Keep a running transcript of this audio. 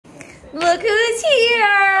Look who's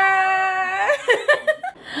here!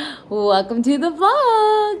 Welcome to the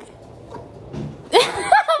vlog.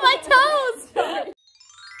 My toes!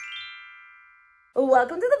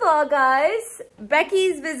 Welcome to the vlog, guys.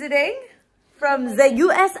 Becky's visiting from the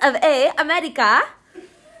US of A, America.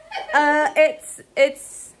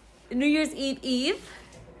 It's New Year's Eve,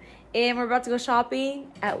 and we're about to go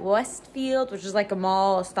shopping at Westfield, which is like a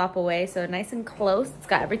mall a stop away, so nice and close. It's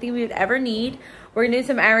got everything we would ever need. We're gonna do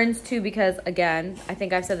some errands too because, again, I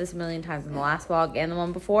think I've said this a million times in the last vlog and the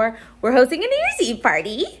one before, we're hosting a New Year's Eve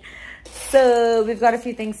party. So we've got a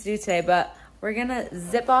few things to do today, but we're gonna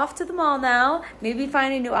zip off to the mall now, maybe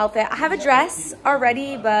find a new outfit. I have a dress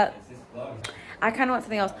already, but I kind of want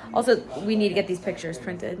something else. Also, we need to get these pictures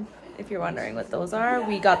printed. If you're wondering what those are,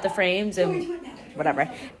 we got the frames and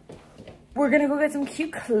whatever. We're gonna go get some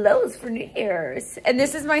cute clothes for New Year's. And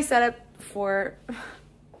this is my setup for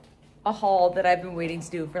a haul that I've been waiting to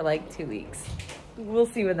do for like 2 weeks. We'll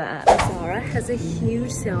see when that happens. Zara has a huge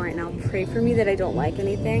sale right now. Pray for me that I don't like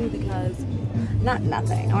anything because,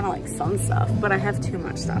 nothing. I wanna like some stuff, but I have too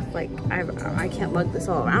much stuff. Like, I can't lug this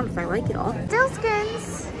all around if I like it all.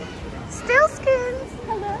 Stillskins. Stillskins.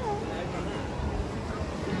 Hello.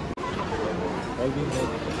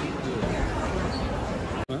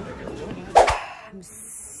 I'm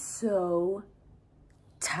so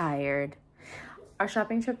tired. Our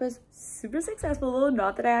shopping trip was super successful.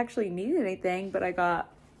 Not that I actually needed anything, but I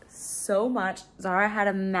got so much. Zara had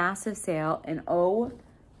a massive sale, and oh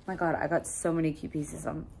my god, I got so many cute pieces.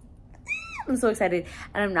 I'm so excited,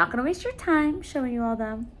 and I'm not gonna waste your time showing you all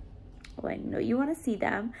them. Well, I know you want to see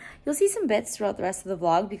them. You'll see some bits throughout the rest of the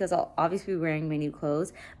vlog because I'll obviously be wearing my new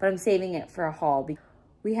clothes, but I'm saving it for a haul.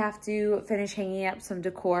 We have to finish hanging up some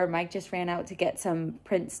decor. Mike just ran out to get some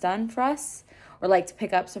prints done for us, or like to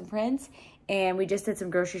pick up some prints. And we just did some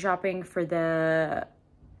grocery shopping for the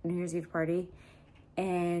New Year's Eve party.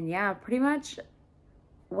 And yeah, pretty much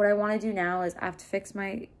what I want to do now is I have to fix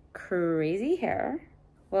my crazy hair.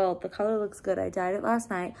 Well, the color looks good. I dyed it last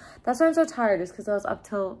night. That's why I'm so tired, is because I was up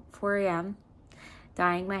till 4 a.m.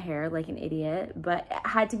 dyeing my hair like an idiot. But it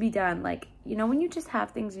had to be done. Like, you know when you just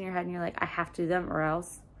have things in your head and you're like, I have to do them or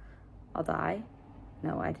else I'll die?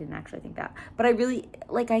 No, I didn't actually think that. But I really,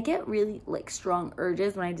 like, I get really, like, strong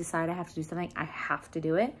urges when I decide I have to do something. I have to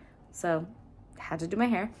do it. So, I had to do my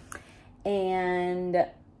hair. And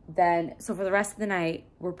then, so for the rest of the night,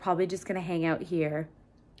 we're probably just going to hang out here.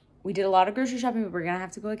 We did a lot of grocery shopping, but we're going to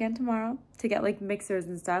have to go again tomorrow to get, like, mixers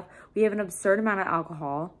and stuff. We have an absurd amount of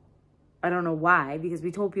alcohol. I don't know why, because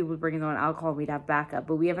we told people to bring their own alcohol and we'd have backup.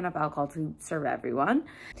 But we have enough alcohol to serve everyone.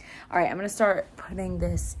 All right, I'm going to start putting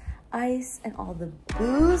this ice and all the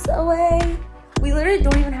booze away. We literally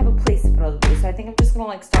don't even have a place to put all the booze, so I think I'm just gonna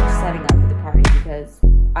like start setting up for the party because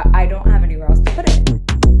I don't have anywhere else to put it.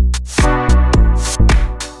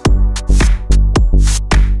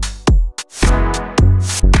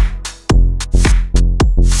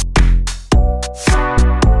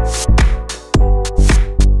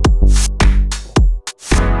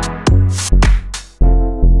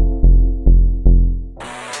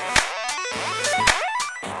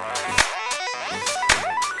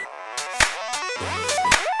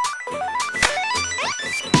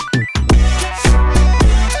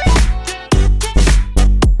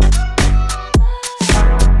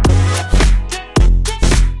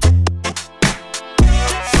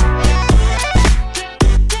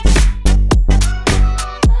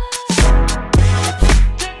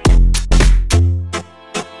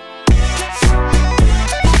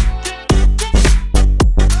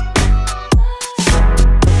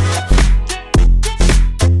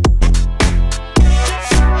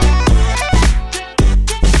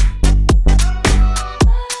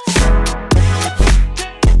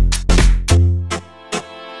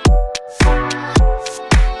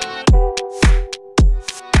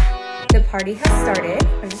 Party has started.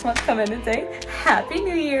 I just want to come in and say Happy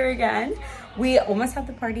New Year again. We almost had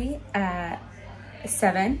the party at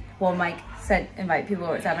 7. Well, Mike said invite people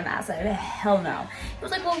over at 7. I said, hell no. He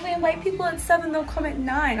was like, well, if we invite people at 7, they'll come at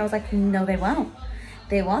 9. I was like, no, they won't.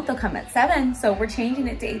 They won't. They'll come at 7. So we're changing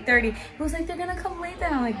it to 8:30. He was like, they're gonna come late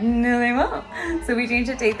then. I'm like, no, they won't. So we changed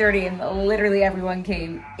it to 8:30, and literally everyone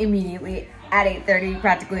came immediately at 8:30,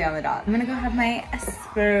 practically on the dot. I'm gonna go have my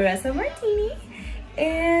espresso martini,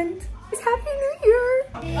 and it's Happy New Year!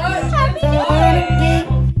 Happy New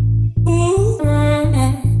Year!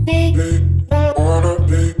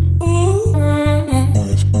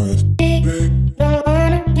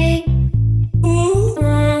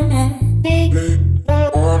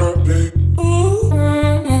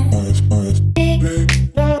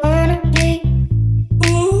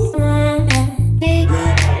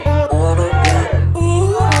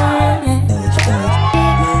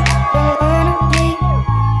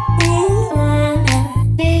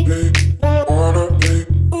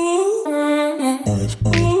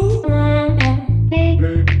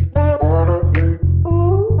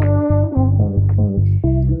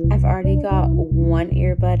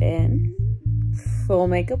 bed in, full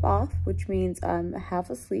makeup off, which means I'm half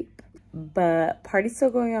asleep, but party's still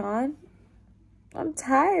going on. I'm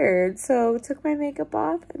tired, so took my makeup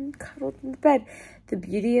off and cuddled in the bed. The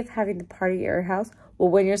beauty of having the party at your house, well,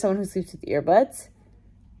 when you're someone who sleeps with earbuds,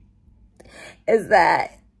 is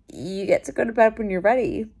that you get to go to bed when you're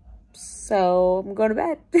ready. So I'm going to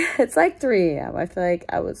bed. It's like 3 a.m. I feel like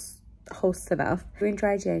I was host enough. Doing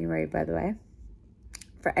dry January, by the way.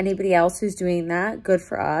 For anybody else who's doing that, good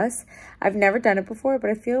for us. I've never done it before,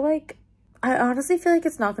 but I honestly feel like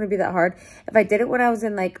it's not going to be that hard. If I did it when I was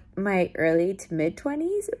in like my early to mid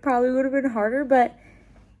 20s, it probably would have been harder. But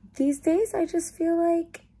these days, I just feel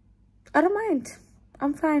like I don't mind.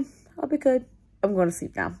 I'm fine. I'll be good. I'm going to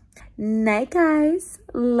sleep now. Night, guys.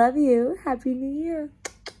 Love you. Happy New Year.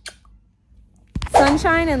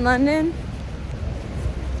 Sunshine in London.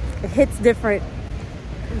 It hits different.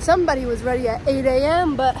 And somebody was ready at 8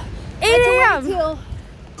 a.m. but 8 a.m.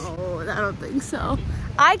 Oh, I don't think so.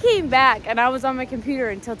 I came back and I was on my computer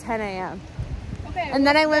until 10 a.m. Okay, and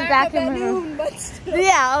then I went back in my noon, but still.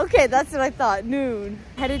 Yeah, okay, that's what I thought. Noon.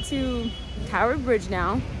 Headed to Tower Bridge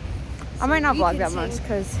now. I might not vlog that much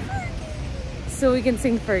because so we can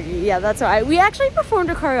sing Fergie. Yeah, that's right. We actually performed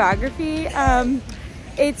a choreography.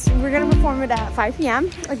 We're gonna perform it at 5 p.m.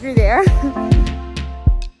 if you're there.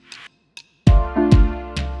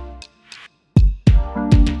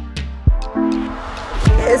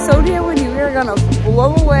 Sonia, when you were gonna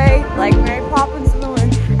blow away like Mary Poppins in the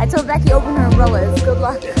wind. I told Becky open her umbrellas. Good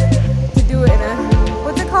luck to do it in a,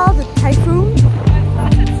 what's it called? A typhoon?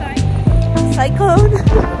 Cyclone?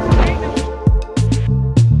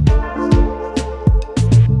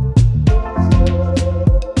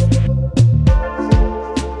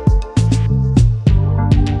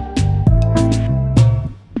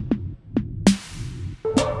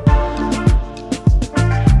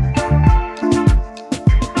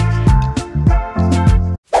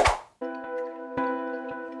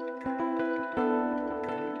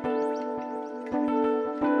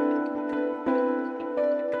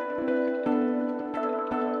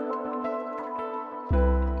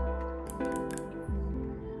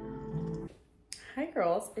 Hi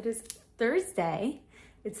girls, it is Thursday.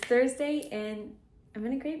 It's Thursday and I'm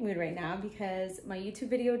in a great mood right now because my YouTube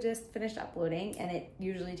video just finished uploading and it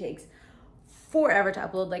usually takes forever to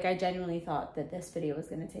upload. Like I genuinely thought that this video was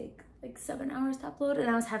gonna take like 7 hours to upload and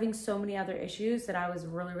I was having so many other issues that I was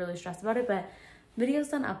really stressed about it, but video's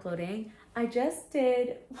done uploading. I just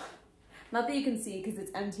did, not that you can see because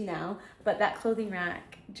it's empty now, but that clothing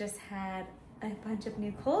rack just had a bunch of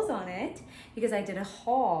new clothes on it because I did a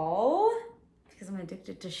haul. Because I'm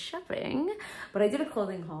addicted to shopping, but I did a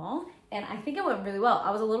clothing haul and I think it went really well. I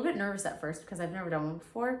was a little bit nervous at first because I've never done one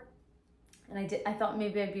before. And I thought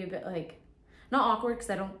maybe I'd be a bit like, not awkward because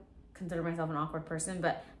I don't consider myself an awkward person,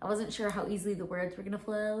 but I wasn't sure how easily the words were gonna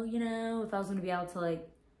flow, you know, if I was gonna be able to like,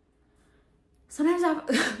 sometimes I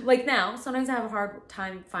have, like now, sometimes I have a hard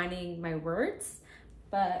time finding my words,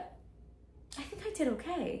 but I think I did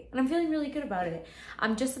okay. And I'm feeling really good about it.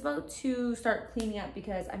 I'm just about to start cleaning up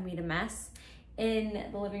because I made a mess in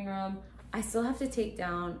the living room. I still have to take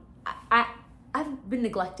down, I've been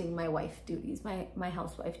neglecting my wife duties, my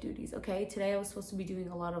housewife duties, okay? Today I was supposed to be doing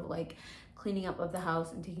a lot of like cleaning up of the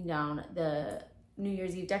house and taking down the New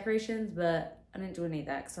Year's Eve decorations, but I didn't do any of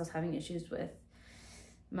that because I was having issues with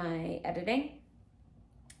my editing.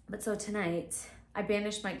 But so tonight, I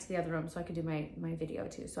banished Mike to the other room so I could do my video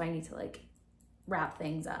too. So I need to like wrap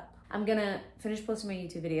things up. I'm gonna finish posting my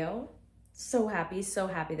YouTube video. So happy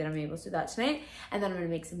that I'm able to do that tonight. And then I'm gonna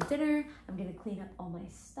make some dinner. I'm gonna clean up all my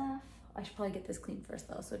stuff. I should probably get this clean first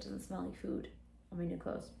though, so it doesn't smell like food on my new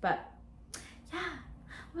clothes. But yeah,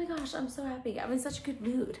 oh my gosh, I'm so happy. I'm in such a good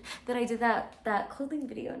mood that I did that clothing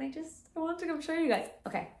video and I wanted to come show you guys.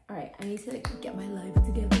 Okay, all right, I need to get my life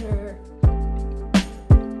together.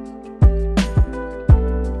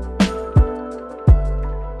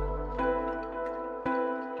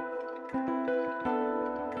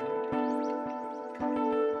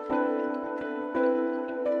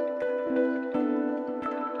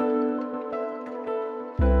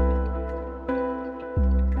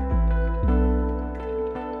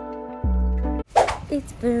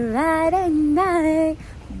 It's Friday night,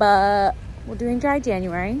 but we're doing dry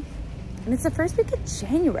January, and it's the first week of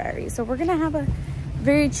January, so we're gonna have a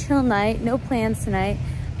very chill night. No plans tonight.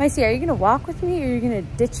 Micey, are you gonna walk with me or are you gonna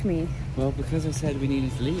ditch me? Well, because I said we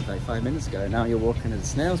needed to leave like 5 minutes ago, now you're walking at a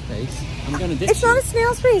snail's pace, I'm gonna ditch you. It's not a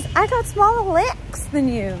snail's pace. I got smaller legs than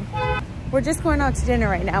you. We're just going out to dinner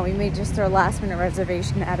right now. We made just our last minute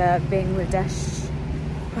reservation at a Bangladesh.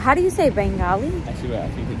 How do you say Bengali? Actually, I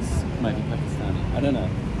think it might be Pakistani. I don't know.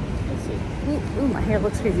 Let's see. Ooh, my hair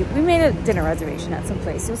looks crazy. We made a dinner reservation at some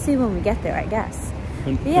place. You'll see when we get there, I guess.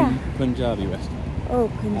 Punjabi restaurant. Oh, I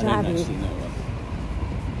Punjabi. don't actually know what.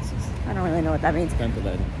 I don't really know what that means. Don't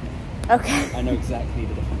believe it. Okay. I know exactly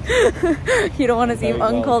the difference. You don't want to seem Very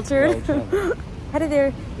uncultured. well Headed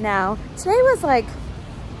there now. Today was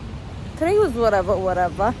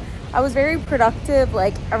whatever. I was very productive,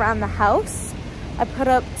 like around the house. I put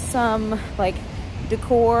up some like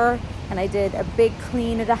decor and I did a big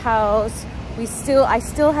clean of the house. I still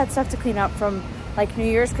had stuff to clean up from like New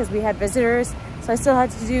Year's because we had visitors. So I still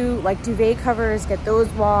had to do like duvet covers, get those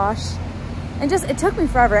washed. And just, it took me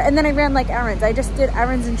forever. And then I ran like errands. I just did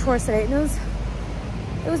errands and chores today and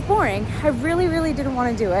it was boring. I really, really didn't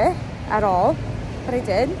want to do it at all, but I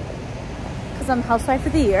did because I'm housewife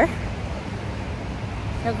of the year.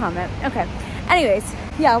 No comment. Okay. Anyways,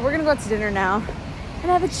 yeah, we're gonna go out to dinner now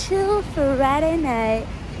and have a chill Friday night.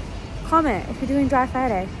 Comment if you're doing dry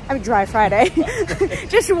Friday. I mean dry Friday.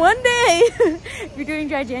 Just one day. If you're doing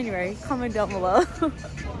dry January, comment down below.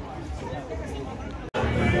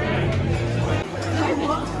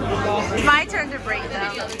 It's my turn to break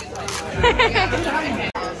them.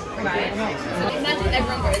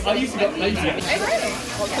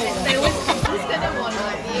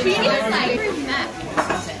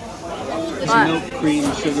 Milk, cream,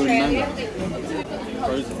 sugar, and mango.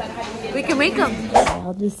 Frozen. We can make them.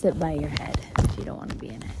 I'll just sit by your head if you don't want to be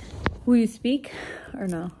in it. Will you speak or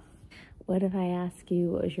no? What if I ask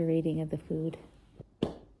you what was your rating of the food?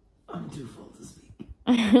 I'm too full to speak.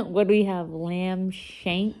 What do we have? Lamb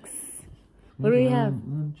shanks? What do we have?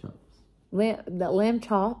 Lamb chops. Lamb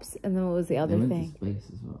chops, and then what was the other They went thing? to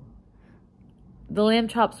space as well. The lamb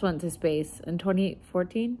chops went to space in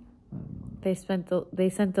 2014. They sent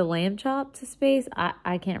the lamb chop to space.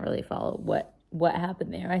 I can't really follow what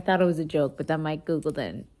happened there. I thought it was a joke, but then Mike Googled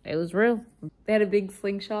it and it was real. They had a big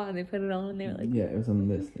slingshot and they put it on and they were like, yeah, it was on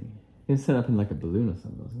this thing. It was set up in like a balloon or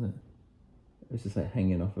something, wasn't it? It was just like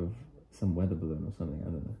hanging off of some weather balloon or something. I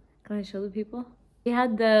don't know. Can I show the people? We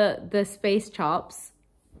had the space chops,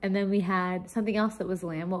 and then we had something else that was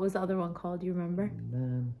lamb. What was the other one called? Do you remember?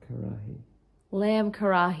 Lamb karahi. Lamb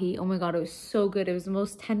karahi. Oh my god, it was so good. It was the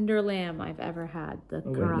most tender lamb I've ever had. The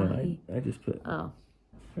karahi. No, I just put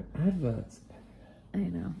adverts. I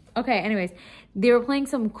know. Okay, anyways, they were playing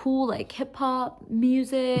some cool like hip hop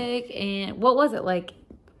music, and what was it like?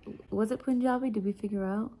 Was it Punjabi? Did we figure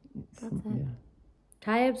out? That's it. Yeah.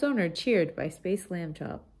 Tayyabs owner cheered by Space Lamb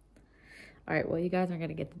Chop. All right, well, you guys aren't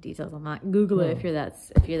gonna get the details on that. Google it if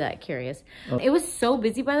you're that curious. It was so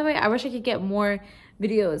busy, by the way. I wish I could get more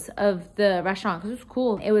videos of the restaurant because it was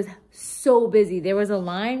cool. It was so busy. There was a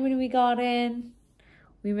line when we got in.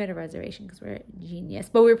 We made a reservation because we're genius,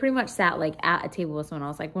 but we were pretty much sat like at a table with someone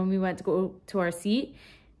else. Like when we went to go to our seat,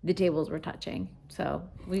 the tables were touching. So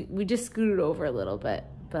we just scooted over a little bit.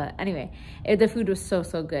 But anyway, the food was so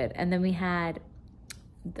good. And then we had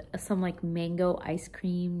some like mango ice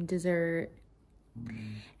cream dessert.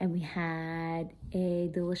 And we had a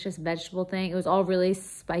delicious vegetable thing. It was all really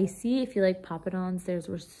spicy. If you like papadons, theirs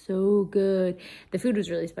were so good. The food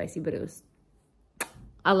was really spicy, but it was...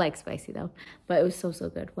 I like spicy though, but it was so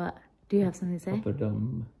good. What? Do you have something to say?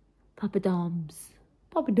 Papadoms.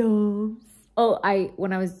 Oh,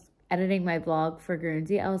 when I was editing my vlog for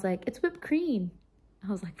Guernsey, I was like, it's whipped cream.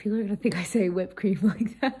 I was like, people are gonna think I say whipped cream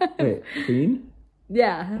like that. Wait, cream?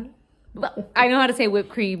 Yeah. But I know how to say whipped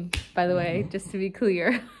cream, by the way, just to be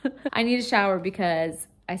clear. I need a shower because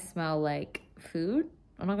I smell like food.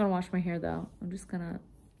 I'm not gonna wash my hair though. I'm just gonna...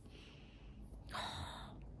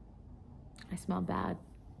 I smell bad.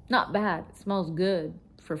 Not bad. It smells good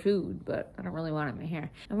for food, but I don't really want it in my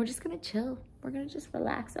hair. And we're just gonna chill. We're gonna just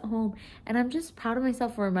relax at home. And I'm just proud of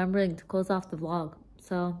myself for remembering to close off the vlog.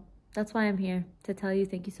 So that's why I'm here, to tell you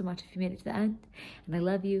thank you so much if you made it to the end. And I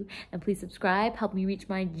love you. And please subscribe. Help me reach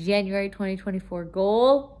my January 2024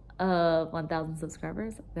 goal of 1,000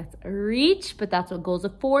 subscribers. That's a reach, but that's what goals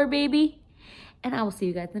are for, baby. And I will see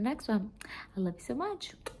you guys in the next one. I love you so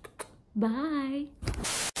much. Bye.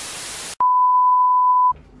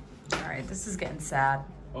 All right, this is getting sad.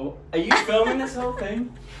 Oh, are you filming this whole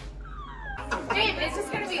thing? Babe, it's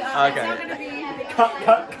just gonna be Okay. It's not gonna be... Cut.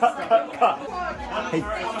 Hey,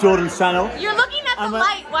 Jordan Channel. You're looking at the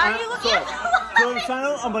light. Why are you looking at the light? Jordan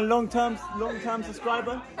Channel. I'm a long-term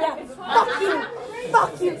subscriber. Yeah,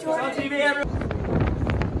 fuck you, Jordan.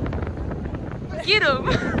 Get him.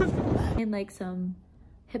 And like some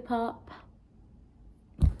hip hop.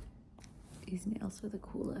 These nails are the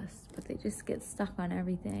coolest, but they just get stuck on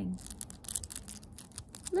everything.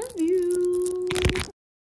 Love you.